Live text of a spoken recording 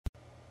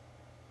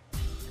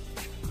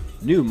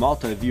New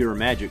multi-viewer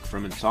magic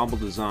from Ensemble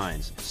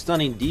Designs.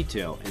 Stunning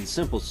detail and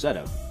simple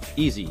setup.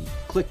 Easy,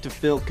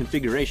 click-to-fill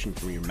configuration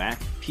from your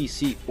Mac,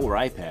 PC, or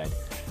iPad.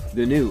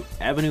 The new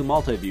Avenue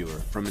Multi-Viewer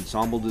from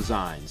Ensemble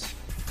Designs.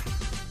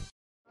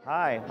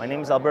 Hi, my name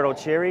is Alberto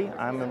Cherry.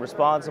 I'm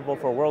responsible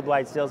for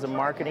worldwide sales and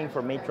marketing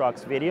for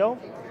Matrox Video.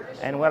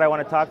 And what I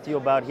want to talk to you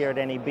about here at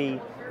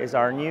NAB is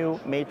our new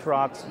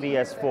Matrox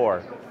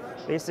VS4.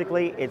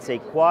 Basically, it's a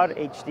quad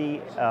HD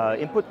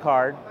input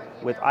card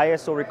with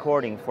ISO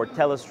recording for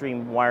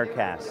Telestream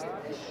Wirecast.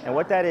 And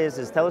what that is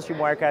Telestream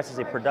Wirecast is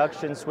a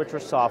production switcher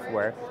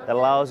software that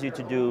allows you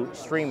to do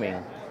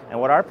streaming. And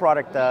what our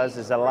product does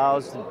is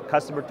allows the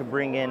customer to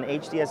bring in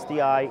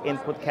HDSDI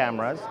input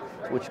cameras,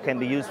 which can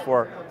be used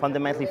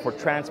fundamentally for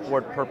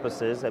transport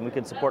purposes, and we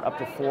can support up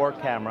to 4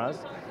 cameras.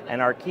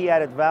 And our key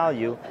added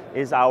value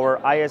is our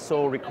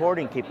ISO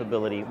recording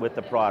capability with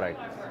the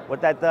product. What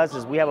that does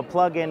is we have a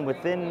plug-in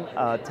within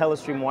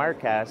Telestream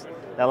Wirecast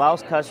that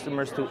allows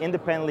customers to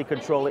independently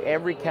control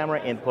every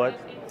camera input,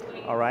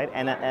 all right,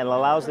 and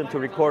allows them to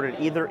record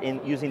it either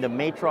using the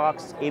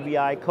Matrox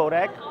AVI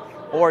codec,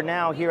 or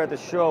now here at the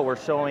show we're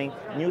showing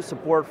new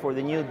support for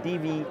the new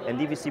DV and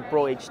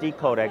DVCPRO HD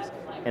codecs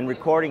and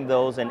recording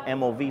those in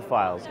MOV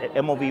files,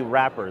 MOV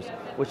wrappers,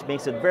 which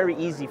makes it very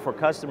easy for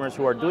customers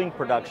who are doing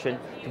production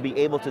to be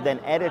able to then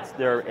edit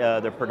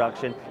their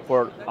production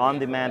for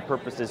on-demand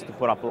purposes to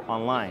put up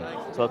online.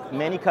 So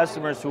many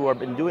customers who have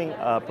been doing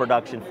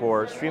production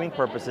for streaming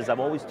purposes have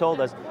always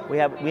told us we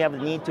have the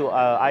need to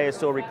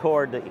ISO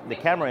record the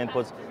camera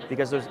inputs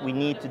because we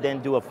need to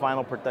then do a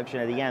final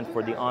production at the end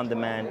for the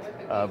on-demand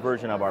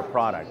version of our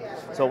product.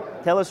 So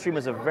Telestream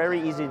is a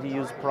very easy to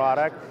use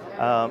product.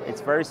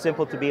 It's very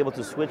simple to be able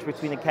to switch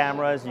between the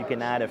cameras. You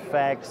can add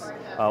effects,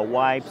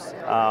 wipes.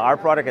 Our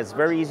product is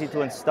very easy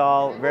to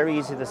install, very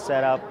easy to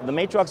set up. The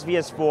Matrox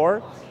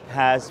VS4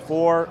 has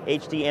 4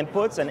 HD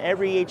inputs, and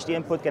every HD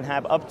input can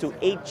have up to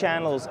 8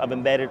 channels of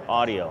embedded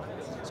audio.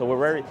 So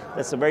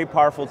that's a very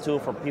powerful tool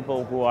for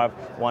people who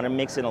want to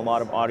mix in a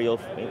lot of audio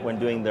when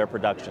doing their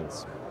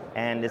productions.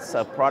 And it's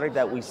a product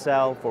that we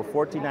sell for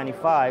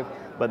 $14.95,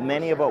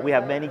 but we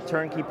have many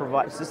turnkey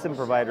system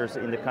providers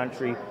in the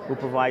country who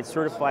provide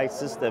certified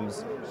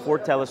systems for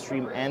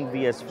Telestream and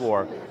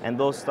VS4, and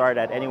those start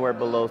at anywhere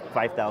below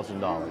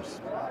 $5,000.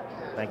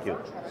 Thank you.